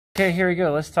Okay, here we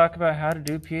go. Let's talk about how to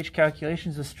do pH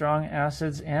calculations of strong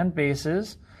acids and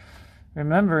bases.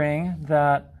 Remembering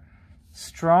that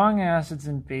strong acids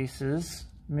and bases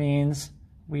means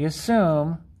we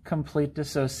assume complete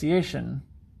dissociation.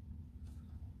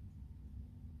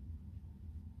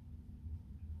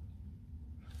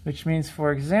 Which means,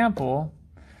 for example,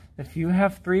 if you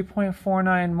have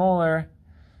 3.49 molar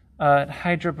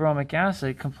hydrobromic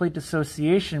acid, complete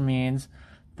dissociation means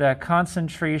that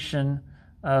concentration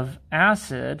of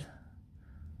acid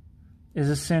is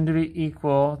assumed to be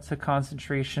equal to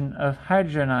concentration of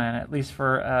hydrogen ion, at least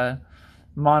for a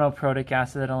monoprotic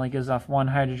acid that only gives off one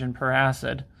hydrogen per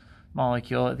acid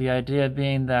molecule. The idea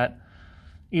being that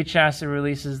each acid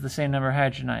releases the same number of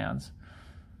hydrogen ions.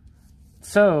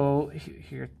 So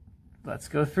here, let's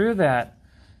go through that.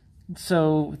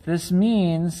 So this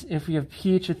means if we have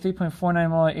pH of 3.49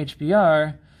 molar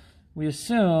HBr, we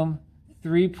assume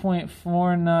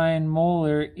 3.49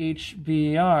 molar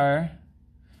HBr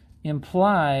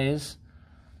implies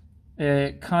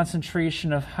a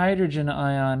concentration of hydrogen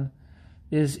ion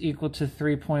is equal to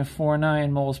 3.49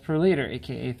 moles per liter,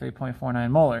 aka 3.49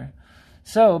 molar.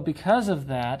 So because of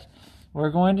that,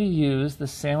 we're going to use the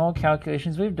same old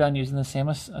calculations we've done using the same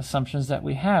assumptions that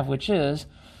we have, which is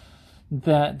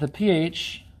that the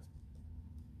pH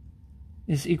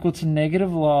is equal to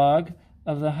negative log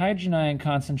of the hydrogen ion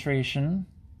concentration,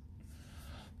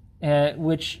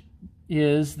 which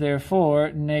is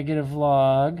therefore negative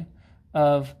log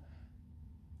of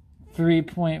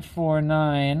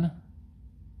 3.49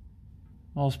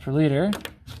 moles per liter,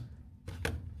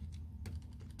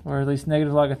 or at least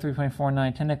negative log of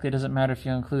 3.49. Technically, it doesn't matter if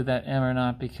you include that m or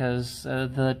not because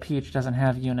the pH doesn't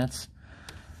have units.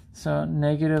 So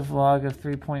negative log of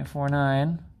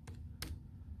 3.49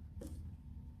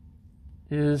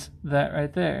 is that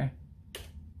right there.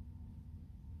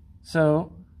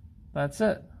 So that's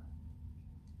it.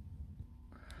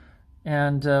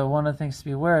 And one of the things to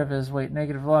be aware of is, wait,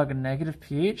 negative log of negative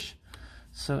pH.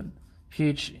 So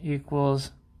pH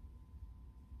equals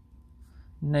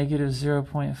negative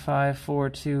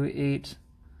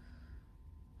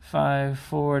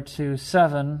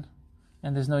 0.5428547,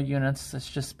 and there's no units, it's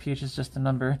just pH is just a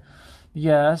number.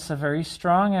 Yes, a very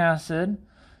strong acid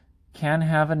can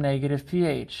have a negative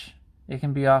pH. It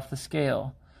can be off the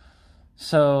scale.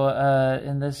 So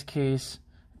in this case,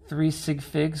 3 sig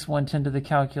figs went into the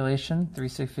calculation. 3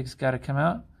 sig figs got to come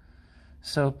out.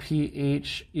 So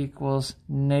pH equals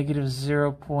negative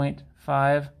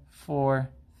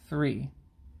 0.543.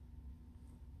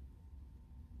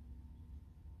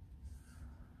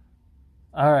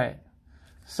 All right,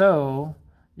 so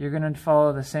you're going to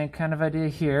follow the same kind of idea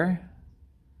here.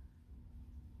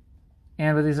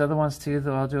 And with these other ones too,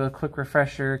 though I'll do a quick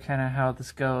refresher, kind of how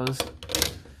this goes.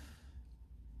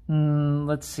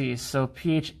 Let's see, so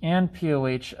pH and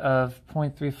pOH of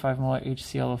 0.35 molar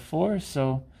HClO4.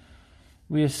 So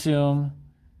we assume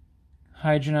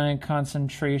hydrogen ion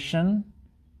concentration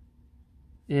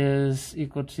is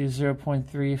equal to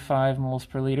 0.35 moles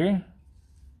per liter,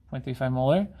 0.35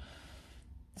 molar.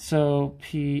 So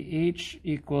pH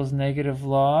equals negative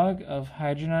log of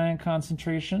hydrogen ion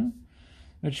concentration,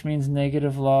 which means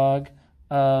negative log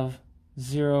of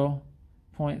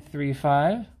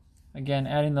 0.35. Again,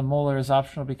 adding the molar is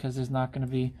optional because there's not going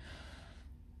to be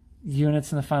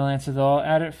units in the final answer, though I'll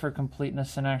add it for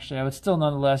completeness. And actually, I would still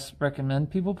nonetheless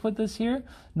recommend people put this here,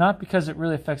 not because it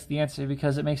really affects the answer,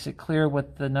 because it makes it clear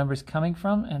what the number's coming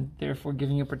from, and therefore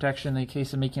giving you protection in the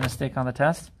case of making a mistake on the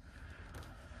test.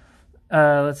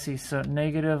 Let's see, so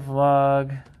negative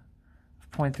log of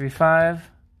 0.35,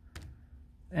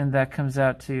 and that comes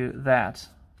out to that.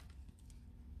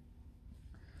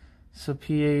 So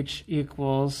pH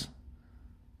equals,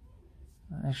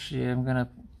 actually I'm going to,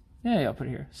 I'll put it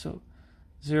here. So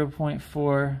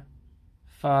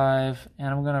 0.45, and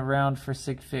I'm going to round for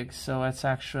sig figs. So that's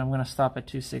actually, I'm going to stop at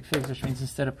 2 sig figs, which means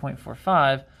instead of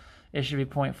 0.45, it should be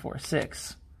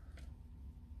 0.46.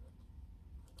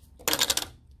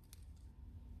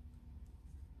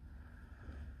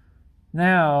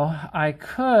 Now, I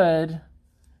could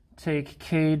take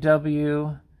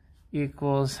Kw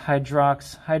equals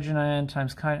hydrogen ion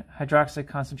times hydroxide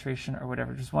concentration, or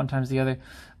whatever, just one times the other.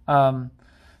 And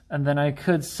then I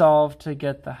could solve to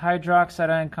get the hydroxide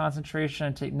ion concentration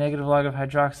and take negative log of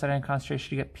hydroxide ion concentration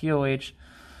to get pOH.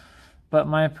 But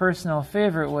my personal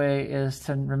favorite way is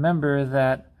to remember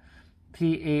that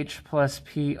pH plus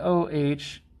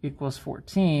pOH equals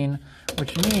 14,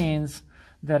 which means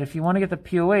that if you want to get the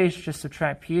pOH, just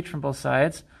subtract pH from both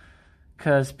sides,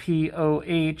 because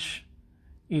pOH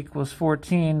equals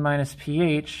 14 minus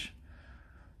pH,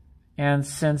 and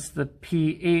since the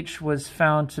pH was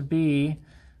found to be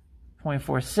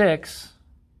 0.46,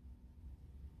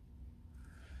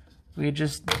 we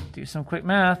just do some quick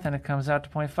math and it comes out to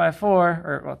 0.54,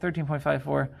 or well,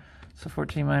 13.54, so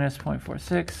 14 minus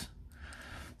 0.46.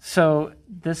 So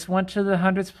this went to the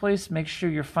hundredths place. Make sure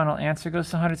your final answer goes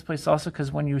to hundredths place also,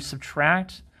 because when you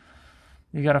subtract,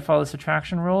 you got to follow the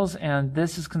subtraction rules, and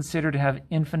this is considered to have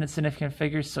infinite significant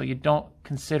figures, so you don't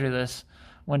consider this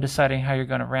when deciding how you're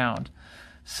going to round.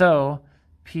 So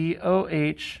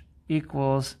POH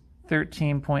equals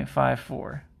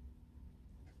 13.54.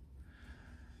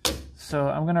 So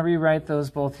I'm going to rewrite those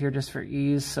both here just for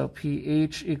ease. So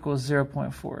pH equals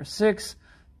 0.46.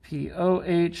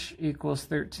 POH equals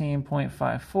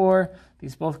 13.54.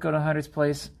 These both go to hundredths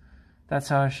place. That's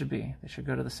how it should be. They should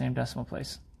go to the same decimal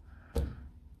place.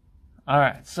 All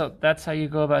right, so that's how you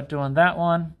go about doing that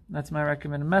one. That's my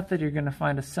recommended method. You're going to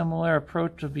find a similar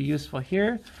approach will be useful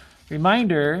here.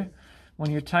 Reminder,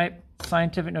 when you type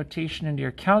scientific notation into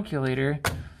your calculator,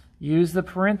 use the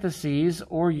parentheses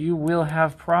or you will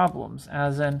have problems,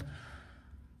 as in,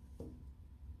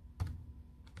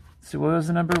 so what was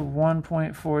the number?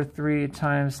 1.43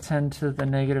 times 10 to the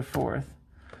negative fourth.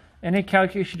 Any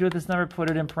calculation you do with this number, put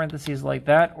it in parentheses like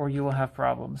that, or you will have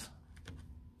problems.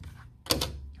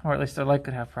 Or at least they're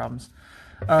likely to have problems.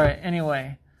 All right,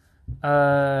 anyway.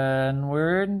 And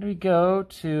where did we go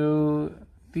to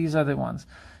these other ones?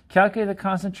 Calculate the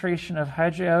concentration of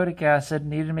hydroiodic acid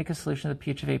needed to make a solution of the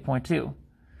pH of 8.2.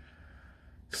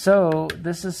 So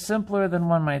this is simpler than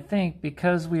one might think,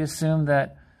 because we assume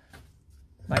that,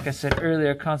 like I said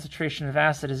earlier, concentration of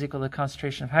acid is equal to the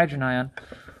concentration of hydrogen ion.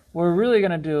 What we're really going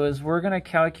to do is we're going to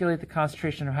calculate the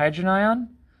concentration of hydrogen ion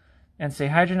and say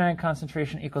hydrogen ion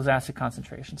concentration equals acid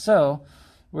concentration. So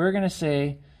we're going to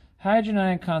say hydrogen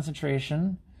ion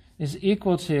concentration is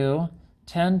equal to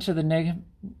 10 to the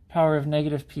power of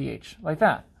negative pH, like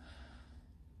that.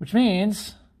 Which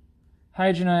means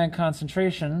hydrogen ion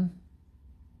concentration,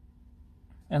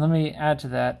 and let me add to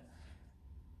that,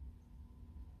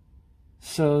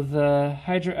 so the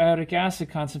hydroiodic acid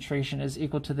concentration is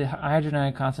equal to the hydrogen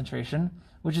ion concentration,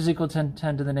 which is equal to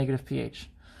 10 to the negative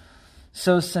pH.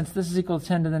 So since this is equal to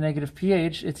 10 to the negative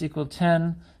pH, it's equal to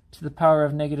 10 to the power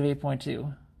of negative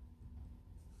 8.2.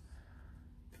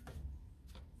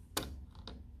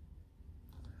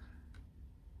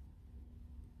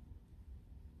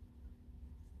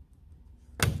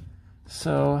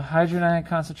 So hydrogen ion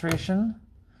concentration,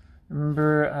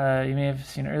 remember, you may have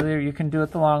seen earlier, you can do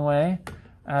it the long way,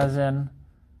 as in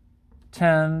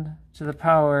 10 to the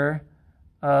power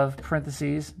of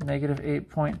parentheses, negative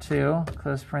 8.2,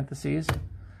 close parentheses,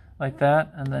 like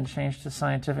that, and then change to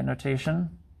scientific notation.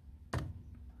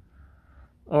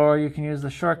 Or you can use the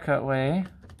shortcut way,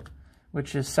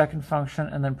 which is second function,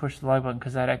 and then push the log button,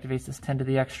 because that activates this 10 to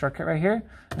the x shortcut right here.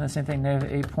 And the same thing,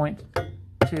 negative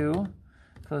 8.2,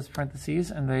 close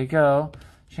parentheses, and there you go.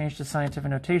 Change to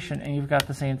scientific notation, and you've got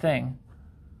the same thing.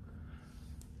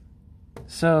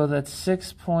 So that's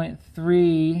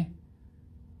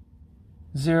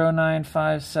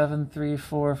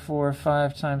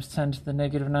 6.30957344 times 10 to the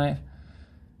negative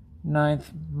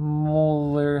ninth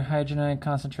molar hydrogen ion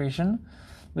concentration,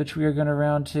 which we are going to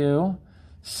round to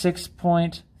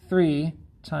 6.3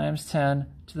 times 10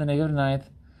 to the negative ninth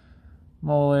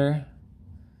molar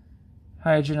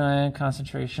hydrogen ion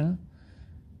concentration,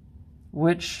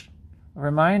 which,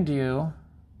 remind you,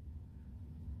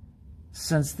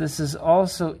 since this is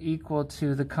also equal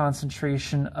to the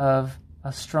concentration of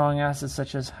a strong acid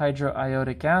such as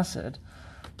hydroiodic acid,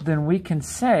 then we can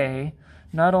say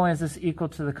not only is this equal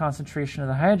to the concentration of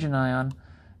the hydrogen ion,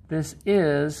 this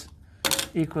is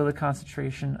equal to the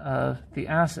concentration of the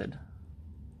acid.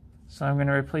 So I'm going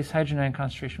to replace hydrogen ion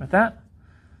concentration with that.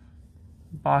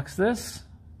 Box this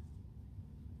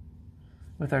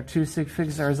with our 2 sig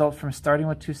figs, our result from starting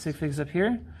with 2 sig figs up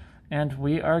here, and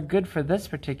we are good for this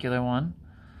particular one.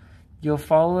 You'll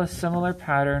follow a similar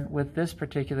pattern with this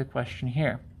particular question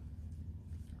here.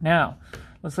 Now,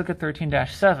 let's look at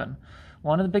 13-7.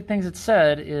 One of the big things it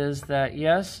said is that,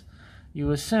 yes, you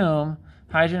assume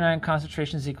hydrogen ion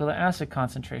concentration is equal to acid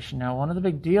concentration. Now, one of the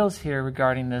big deals here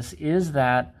regarding this is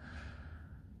that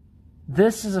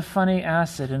this is a funny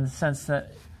acid in the sense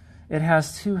that it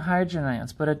has 2 hydrogen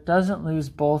ions, but it doesn't lose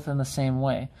both in the same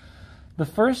way. The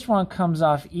first one comes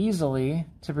off easily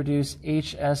to produce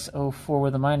HSO4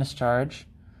 with a minus charge.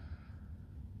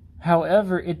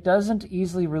 However, it doesn't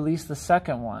easily release the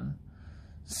second one.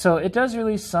 So it does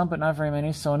release some, but not very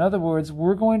many. So in other words,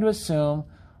 we're going to assume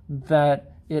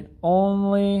that it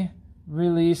only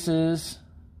releases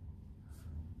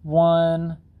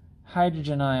 1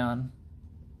 hydrogen ion,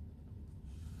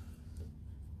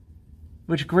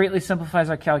 which greatly simplifies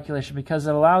our calculation because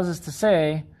it allows us to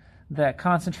say that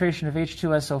concentration of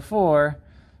H2SO4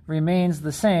 remains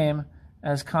the same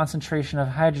as concentration of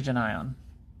hydrogen ion.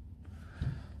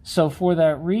 So for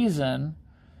that reason,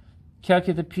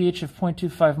 calculate the pH of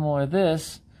 0.25 molar of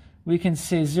this, we can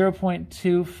say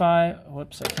 0.25,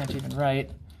 whoops, I can't even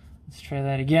write. Let's try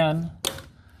that again.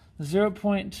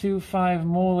 0.25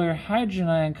 molar hydrogen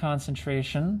ion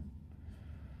concentration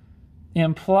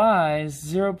implies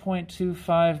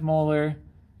 0.25 molar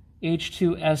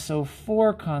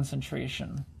H2SO4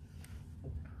 concentration.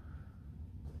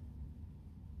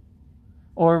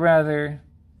 Or rather,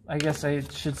 I guess I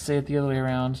should say it the other way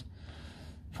around.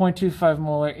 0.25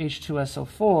 molar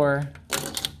H2SO4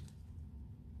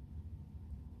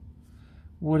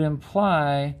 would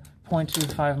imply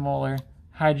 0.25 molar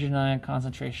hydrogen ion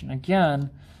concentration. Again,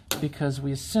 because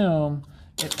we assume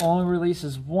it only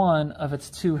releases one of its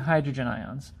two hydrogen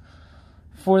ions.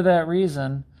 For that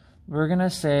reason, we're going to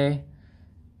say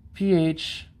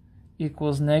pH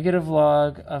equals negative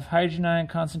log of hydrogen ion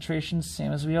concentration,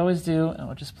 same as we always do, and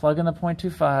we'll just plug in the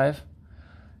 0.25.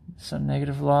 So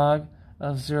negative log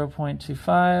of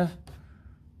 0.25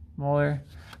 molar,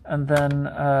 and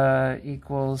then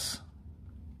equals,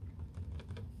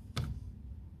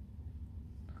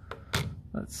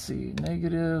 let's see,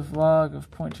 negative log of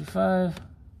 0.25,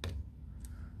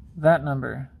 that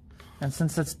number. And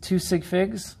since that's 2 sig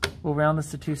figs, we'll round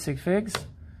this to 2 sig figs.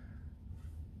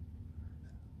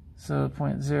 So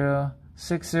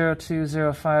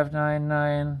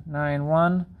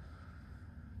 0.0602059991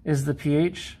 is the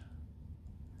pH.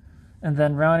 And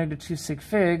then rounding to 2 sig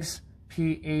figs,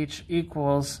 pH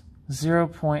equals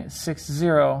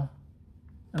 0.60.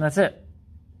 And that's it.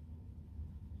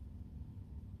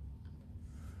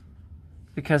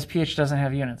 Because pH doesn't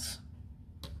have units.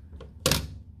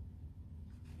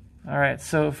 All right,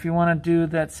 so if you want to do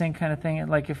that same kind of thing,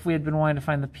 like if we had been wanting to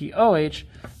find the pOH,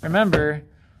 remember,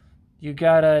 you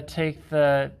gotta take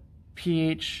the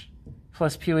pH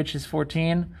plus pOH is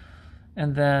 14,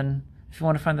 and then if you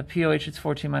want to find the pOH, it's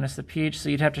 14 minus the pH, so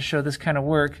you'd have to show this kind of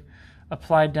work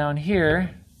applied down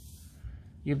here.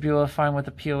 You'd be able to find what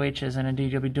the pOH is, and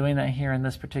indeed you'll be doing that here in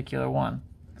this particular one.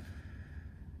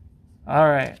 All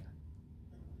right,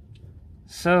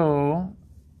 so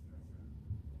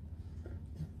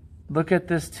look at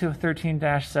this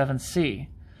 13-7C.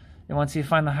 It wants you to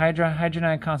find the hydrogen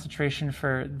ion concentration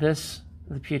for this,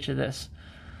 the pH of this.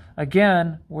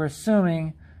 Again, we're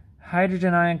assuming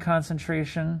hydrogen ion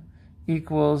concentration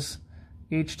equals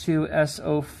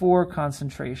H2SO4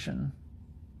 concentration,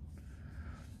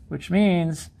 which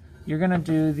means you're going to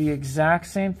do the exact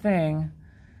same thing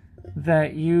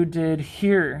that you did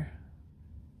here.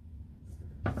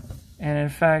 And in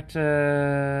fact,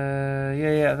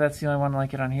 yeah, that's the only one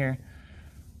like it on here.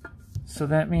 So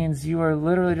that means you are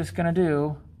literally just going to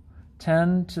do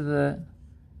 10 to the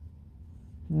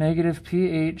negative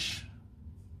pH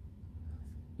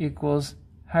equals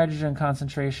hydrogen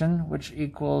concentration, which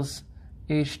equals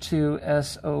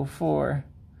H2SO4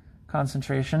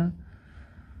 concentration.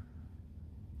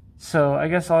 So I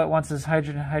guess all it wants is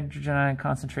hydrogen ion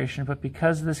concentration, but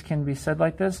because this can be said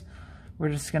like this, we're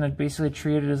just going to basically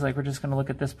treat it as like we're just going to look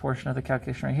at this portion of the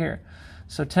calculation right here.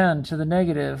 So 10 to the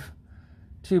negative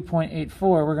 2.84,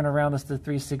 we're going to round this to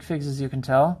 3 sig figs, as you can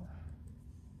tell.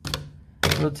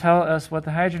 Will tell us what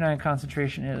the hydrogen ion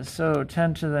concentration is. So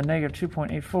 10 to the negative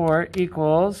 2.84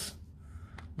 equals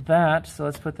that, so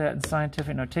let's put that in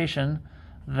scientific notation,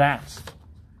 that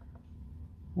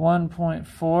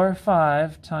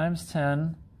 1.45 times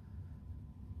 10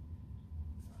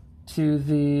 to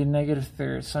the negative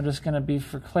third. So I'm just going to be,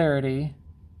 for clarity,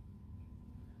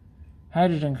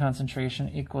 hydrogen concentration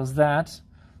equals that,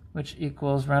 which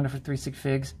equals, rounded for 3 sig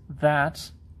figs,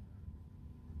 that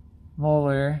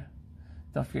molar,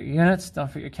 don't forget your units, don't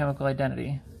forget your chemical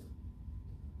identity.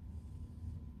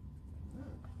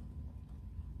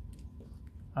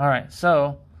 All right,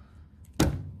 so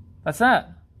that's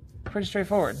that. Pretty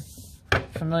straightforward.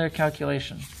 Familiar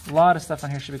calculation. A lot of stuff on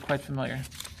here should be quite familiar.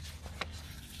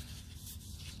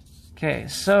 Okay,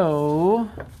 so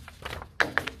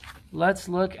let's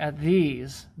look at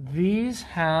these. These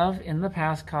have, in the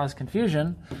past, caused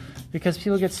confusion because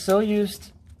people get so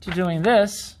used to doing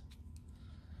this,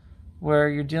 where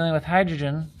you're dealing with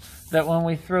hydrogen, that when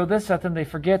we throw this at them, they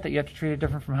forget that you have to treat it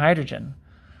different from hydrogen.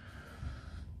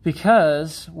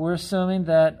 Because we're assuming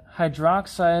that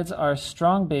hydroxides are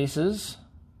strong bases,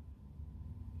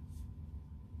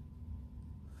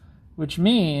 which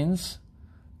means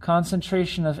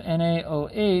concentration of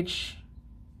NaOH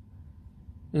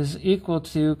is equal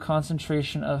to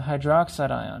concentration of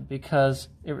hydroxide ion because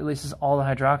it releases all the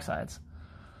hydroxides.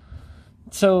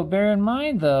 So bear in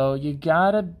mind, though, you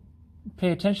gotta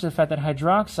pay attention to the fact that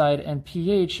hydroxide and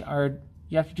pH are,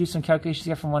 you have to do some calculations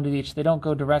to get from one to each. They don't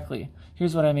go directly.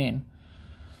 Here's what I mean.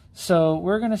 So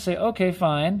we're going to say, okay,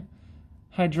 fine.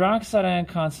 Hydroxide ion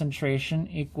concentration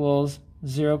equals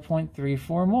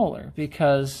 0.34 molar.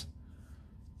 Because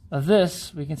of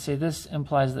this, we can say this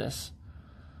implies this.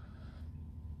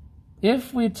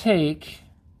 If we take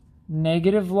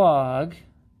negative log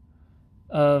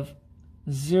of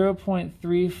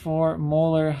 0.34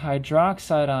 molar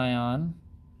hydroxide ion,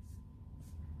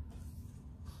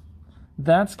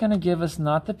 that's going to give us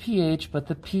not the pH, but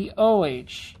the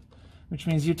pOH, which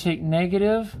means you take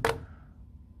negative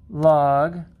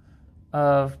log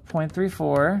of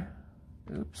 0.34,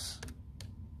 oops,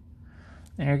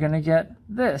 and you're going to get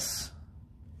this.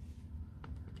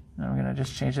 Now I'm going to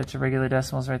just change it to regular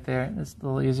decimals right there. It's a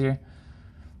little easier.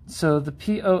 So the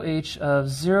pOH of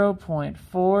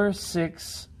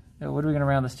 0.46, what are we going to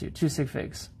round this to? 2 sig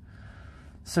figs.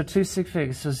 So 2 sig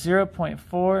figs, so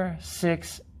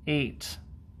 0.468,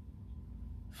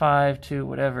 5 to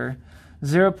whatever,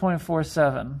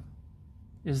 0.47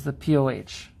 is the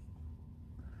pOH.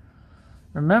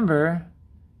 Remember,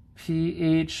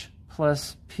 pH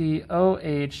plus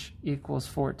pOH equals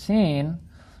 14.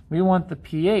 We want the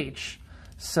pH.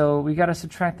 So we got to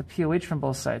subtract the pOH from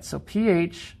both sides. So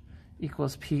pH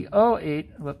equals pOH,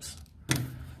 whoops,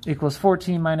 equals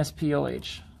 14 minus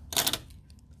pOH.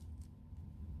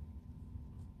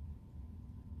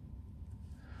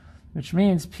 Which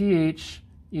means pH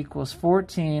equals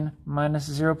 14 minus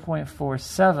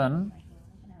 0.47,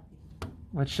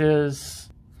 which is,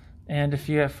 and if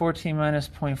you have 14 minus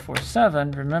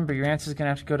 0.47, remember your answer is going to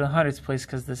have to go to the hundredths place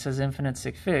because this has infinite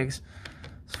sig figs.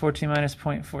 So 14 minus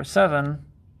 0.47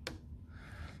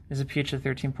 is a pH of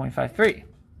 13.53.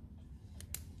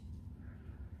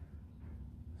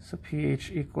 So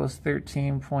pH equals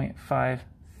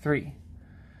 13.53.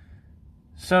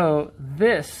 So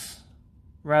this,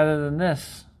 rather than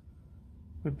this,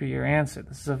 would be your answer.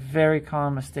 This is a very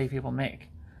common mistake people make,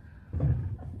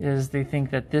 is they think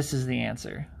that this is the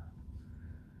answer.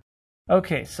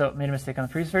 Okay, so made a mistake on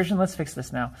the previous version. Let's fix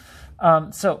this now.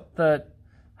 So the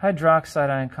hydroxide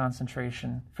ion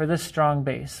concentration for this strong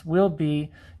base will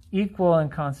be equal in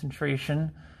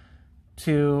concentration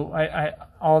to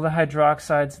all the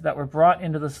hydroxides that were brought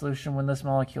into the solution when this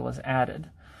molecule was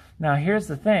added. Now here's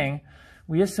the thing.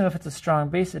 We assume if it's a strong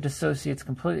base, it dissociates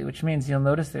completely, which means you'll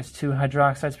notice there's 2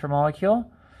 hydroxides per molecule.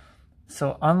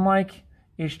 So unlike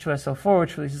H2SO4,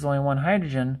 which releases only 1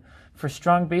 hydrogen, for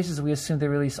strong bases, we assume they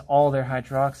release all their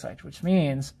hydroxides, which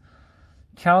means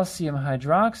calcium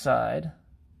hydroxide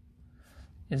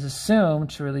is assumed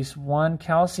to release 1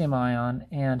 calcium ion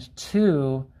and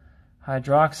 2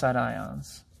 hydroxide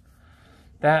ions.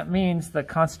 That means the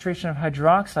concentration of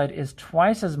hydroxide is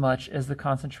twice as much as the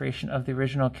concentration of the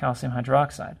original calcium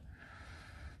hydroxide.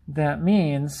 That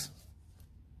means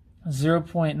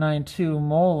 0.92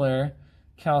 molar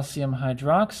calcium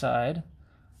hydroxide,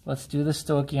 let's do the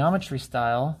stoichiometry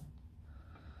style,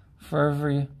 for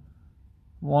every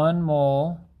 1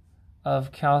 mole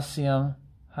of calcium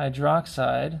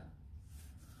hydroxide,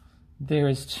 there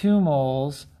is 2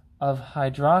 moles of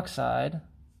hydroxide,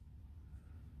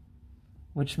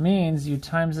 which means you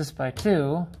times this by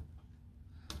 2,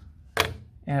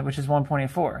 and which is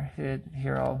 1.84.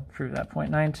 Here I'll prove that.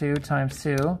 0.92 times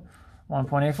 2,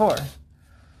 1.84.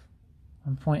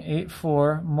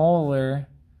 1.84 molar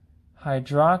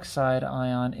hydroxide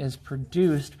ion is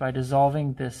produced by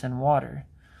dissolving this in water.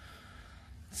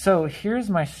 So here's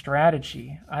my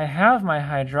strategy. I have my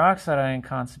hydroxide ion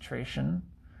concentration.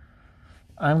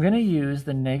 I'm going to use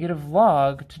the negative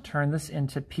log to turn this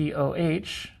into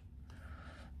pOH.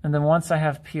 And then once I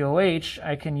have pOH,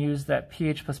 I can use that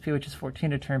pH plus pOH is 14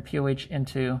 to turn pOH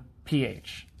into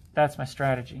pH. That's my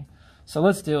strategy. So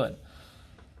let's do it.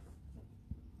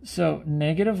 So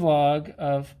negative log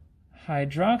of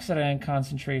hydroxide ion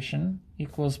concentration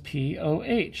equals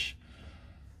pOH,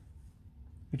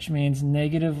 which means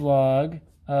negative log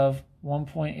of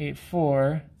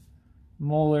 1.84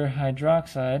 molar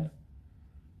hydroxide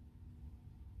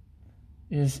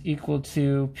is equal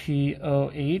to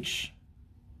pOH,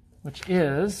 which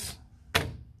is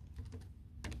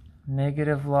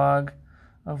negative log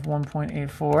of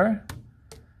 1.84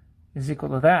 is equal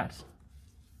to that.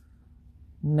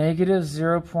 Negative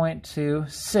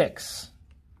 0.26.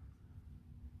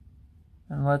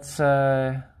 And let's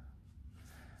go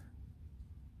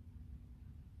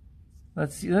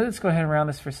ahead and round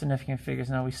this for significant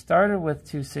figures. Now we started with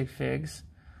 2 sig figs.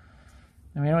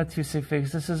 And we know with 2 sig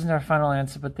figs, this isn't our final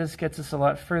answer, but this gets us a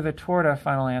lot further toward our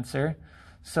final answer.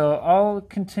 So I'll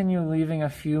continue leaving a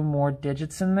few more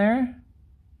digits in there.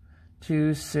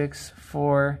 2, 6,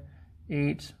 4,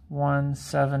 8, 1,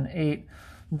 7, 8.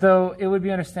 Though it would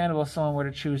be understandable if someone were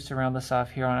to choose to round this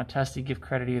off here on a test. You give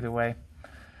credit either way.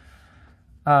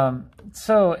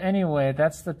 So anyway,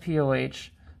 that's the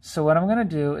POH. So what I'm going to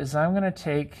do is I'm going to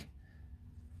take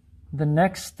the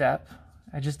next step.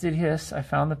 I just did His. I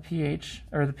found the pH,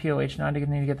 or the POH. Now I need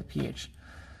to get the pH.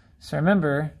 So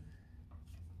remember,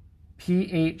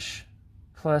 pH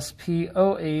plus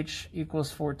POH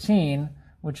equals 14,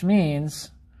 which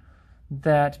means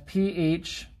that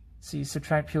pH, so you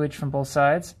subtract pH from both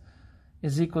sides,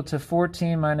 is equal to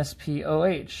 14 minus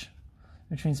POH,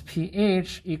 which means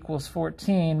pH equals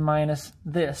 14 minus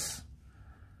this.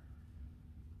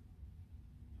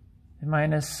 And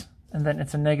then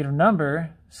it's a negative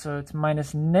number, so it's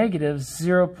minus negative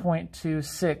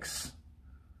 0.26.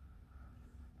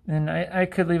 And I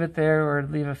could leave it there or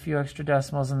leave a few extra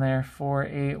decimals in there,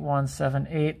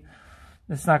 48178.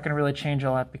 It's not going to really change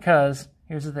a lot because,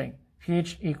 here's the thing,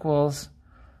 pH equals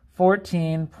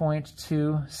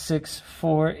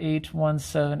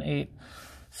 14.2648178.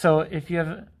 So if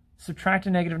you subtract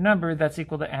a negative number, that's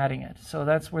equal to adding it. So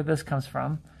that's where this comes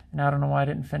from. And I don't know why I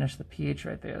didn't finish the pH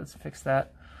right there. Let's fix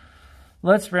that.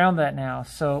 Let's round that now.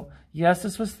 So yes,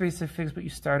 this was 3 sig figs, but you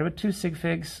started with 2 sig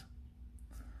figs.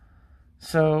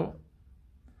 So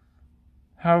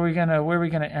where are we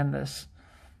gonna end this?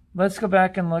 Let's go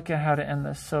back and look at how to end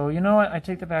this. So you know what? I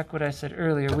take back what I said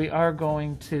earlier. We are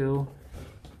going to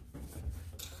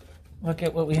look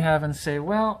at what we have and say,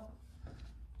 well,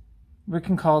 we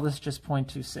can call this just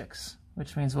 0.26,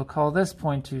 which means we'll call this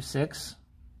 0.26,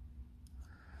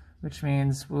 which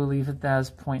means we'll leave it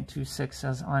as 0.26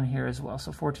 as on here as well.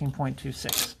 So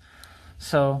 14.26.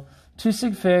 So 2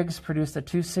 sig figs produced a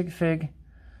 2 sig fig,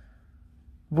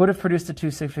 would have produced a 2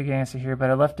 sig fig answer here, but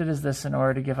I left it as this in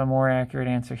order to give a more accurate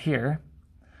answer here.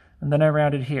 And then I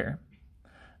rounded here.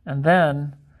 And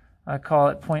then I call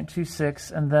it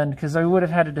 0.26, and then, because I would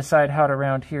have had to decide how to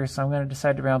round here, so I'm going to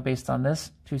decide to round based on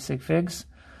this, 2 sig figs.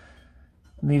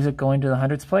 Leaves it going to the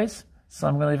hundredths place, so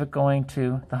I'm going to leave it going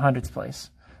to the hundredths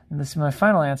place. And this is my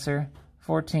final answer,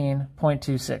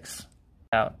 14.26,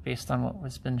 out based on what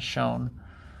has been shown.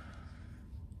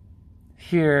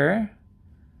 Here,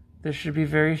 this should be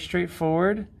very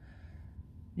straightforward.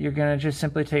 You're going to just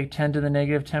simply take 10 to the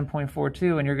negative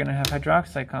 10.42, and you're going to have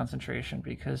hydroxide concentration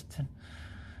because 10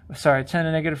 to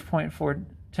the negative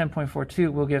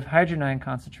 10.42 will give hydrogen ion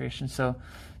concentration. So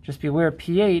just be aware,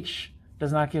 pH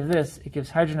does not give this, it gives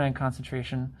hydrogen ion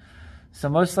concentration. So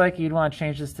most likely you'd want to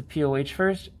change this to POH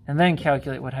first, and then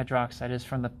calculate what hydroxide is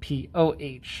from the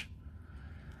POH.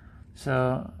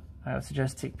 So I would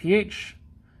suggest take pH,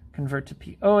 convert to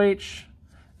POH,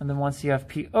 and then once you have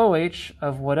POH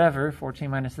of whatever,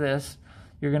 14 minus this,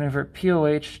 you're going to convert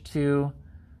POH to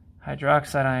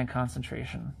hydroxide ion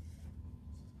concentration.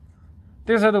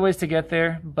 There's other ways to get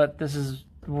there, but this is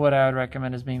what I would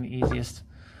recommend as being the easiest.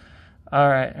 All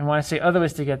right, and when I say other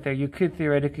ways to get there, you could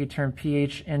theoretically turn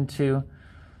pH into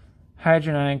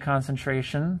hydrogen ion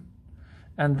concentration,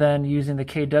 and then using the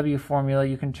KW formula,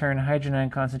 you can turn hydrogen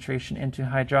ion concentration into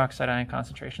hydroxide ion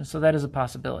concentration. So that is a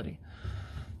possibility.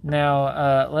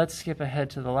 Now, let's skip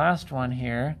ahead to the last one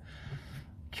here.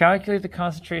 Calculate the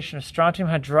concentration of strontium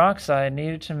hydroxide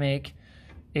needed to make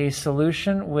a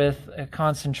solution with a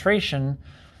concentration,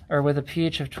 or with a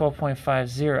pH of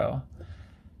 12.50.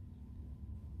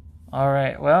 All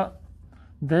right, well,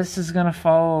 this is going to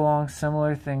follow along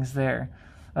similar things there.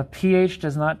 A pH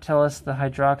does not tell us the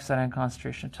hydroxide ion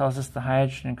concentration. It tells us the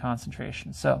hydrogen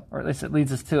concentration. So, or at least it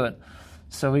leads us to it.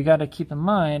 So we got to keep in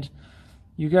mind,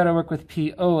 you got to work with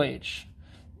POH.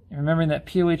 Remembering that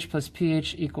POH plus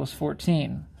pH equals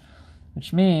 14,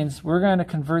 which means we're going to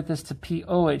convert this to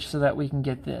POH so that we can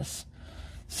get this.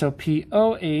 So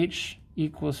POH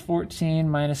equals 14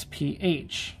 minus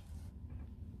pH,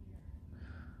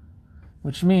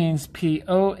 which means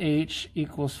POH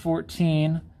equals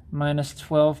 14 minus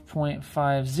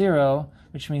 12.50,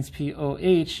 which means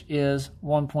POH is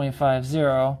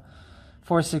 1.50.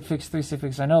 4 sig figs, 3 sig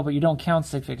figs, I know, but you don't count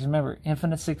sig figs. Remember,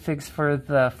 infinite sig figs for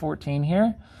the 14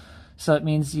 here. So it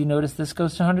means you notice this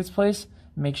goes to hundredths place.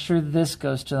 Make sure this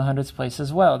goes to the hundredths place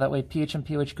as well. That way pH and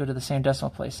POH go to the same decimal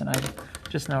place. And I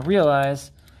just now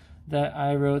realized that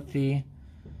I wrote the,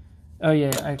 oh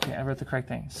yeah, okay, I wrote the correct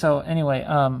thing. So anyway,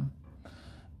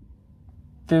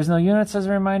 there's no units as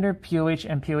a reminder. POH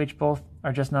and POH both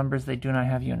are just numbers. They do not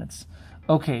have units.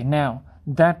 Okay, now,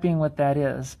 that being what that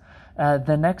is,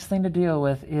 the next thing to deal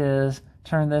with is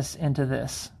turn this into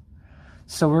this.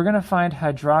 So we're going to find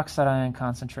hydroxide ion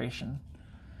concentration.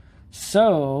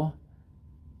 So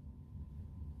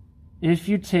If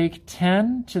you take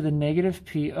 10 to the negative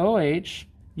POH,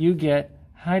 you get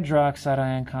hydroxide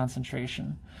ion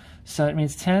concentration. So it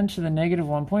means 10 to the negative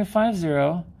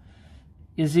 1.50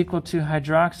 is equal to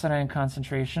hydroxide ion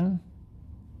concentration.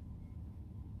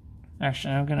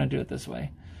 Actually, I'm going to do it this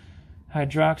way.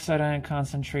 Hydroxide ion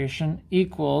concentration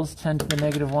equals 10 to the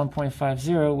negative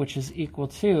 1.50, which is equal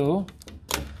to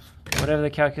whatever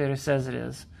the calculator says it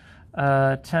is.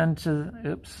 10 to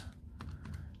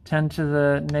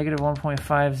the negative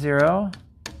 1.50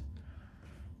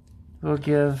 will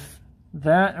give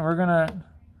that, and we're going to,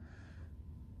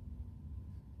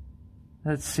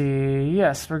 let's see,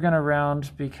 yes, we're going to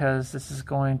round because this is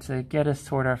going to get us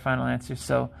toward our final answer.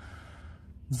 So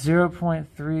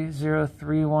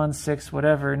 0.30316,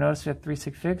 whatever. Notice we have 3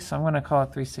 sig figs, so I'm going to call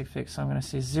it 3 sig figs. So I'm going to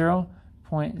say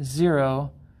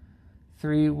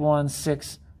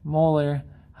 0.0316 molar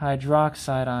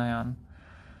hydroxide ion.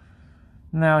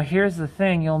 Now here's the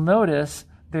thing, you'll notice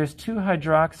there's 2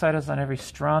 hydroxides on every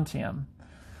strontium.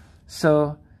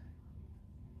 So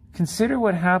consider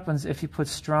what happens if you put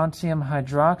strontium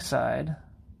hydroxide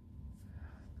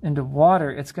into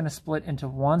water. It's going to split into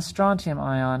 1 strontium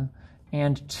ion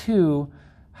and 2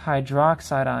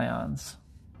 hydroxide ions.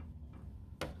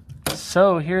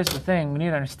 So here's the thing, we need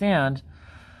to understand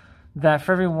that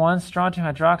for every 1 strontium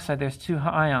hydroxide, there's 2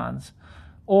 ions.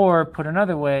 Or, put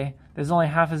another way, there's only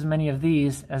half as many of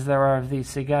these as there are of these,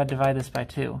 so you got to divide this by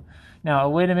 2. Now, a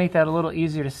way to make that a little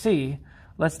easier to see,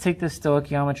 let's take this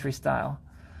stoichiometry style.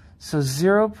 So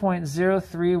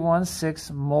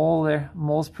 0.0316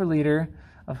 moles per liter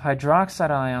of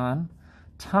hydroxide ion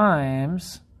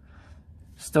times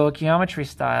stoichiometry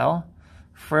style.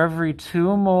 For every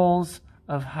 2 moles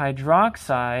of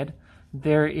hydroxide,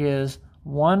 there is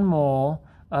 1 mole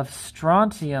of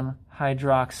strontium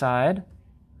hydroxide.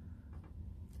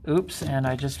 Oops, and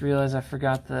I just realized I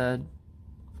forgot the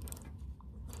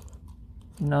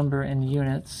number in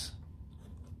units.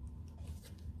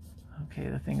 Okay,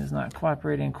 the thing is not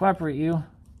cooperating. Cooperate, you.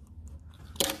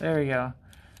 There we go.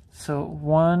 So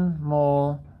 1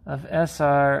 mole of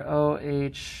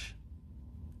SrOH2.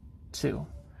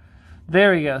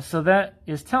 There we go. So that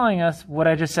is telling us what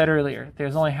I just said earlier.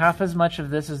 There's only half as much of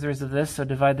this as there is of this, so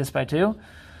divide this by 2.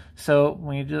 So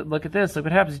when you look at this, look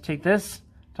what happens. You take this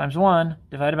times 1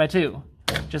 divided by 2,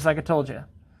 just like I told you.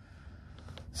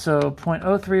 So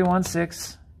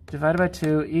 0.0316 divided by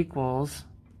 2 equals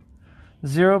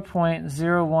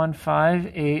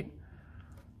 0.0158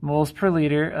 moles per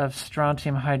liter of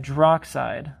strontium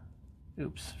hydroxide.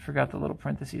 Oops, forgot the little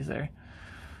parentheses there.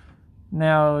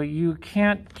 Now you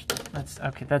can't,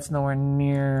 that's nowhere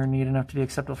near neat enough to be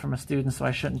acceptable from a student, so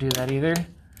I shouldn't do that either.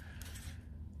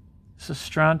 So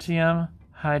strontium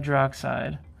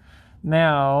hydroxide.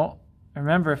 Now,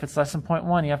 remember, if it's less than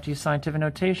 0.1, you have to use scientific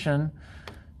notation.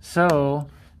 So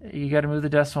you got to move the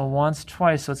decimal once,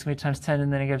 twice, so it's going to be times 10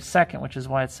 in the negative second, which is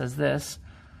why it says this.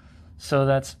 So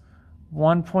that's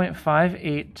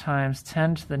 1.58 times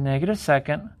 10 to the negative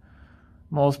second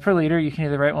moles per liter. You can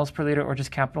either write moles per liter or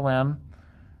just capital M.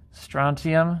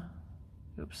 Strontium,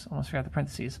 oops, almost forgot the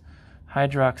parentheses,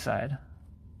 hydroxide.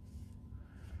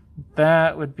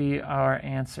 That would be our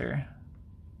answer.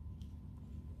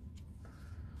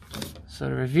 So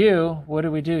to review, what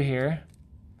do we do here?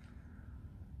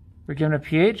 We're given a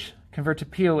pH, convert to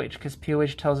POH, because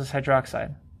POH tells us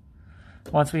hydroxide.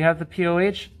 Once we have the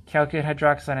POH, calculate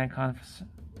hydroxide ion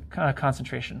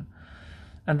concentration.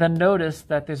 And then notice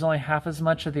that there's only half as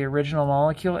much of the original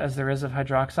molecule as there is of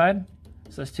hydroxide.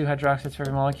 So there's 2 hydroxides for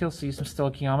every molecule, so use some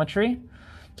stoichiometry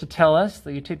to tell us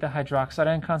that you take the hydroxide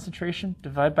ion concentration,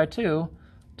 divide by 2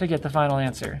 to get the final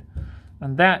answer.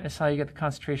 And that is how you get the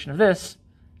concentration of this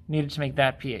needed to make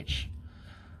that pH.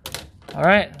 All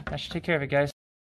right, that should take care of it, guys.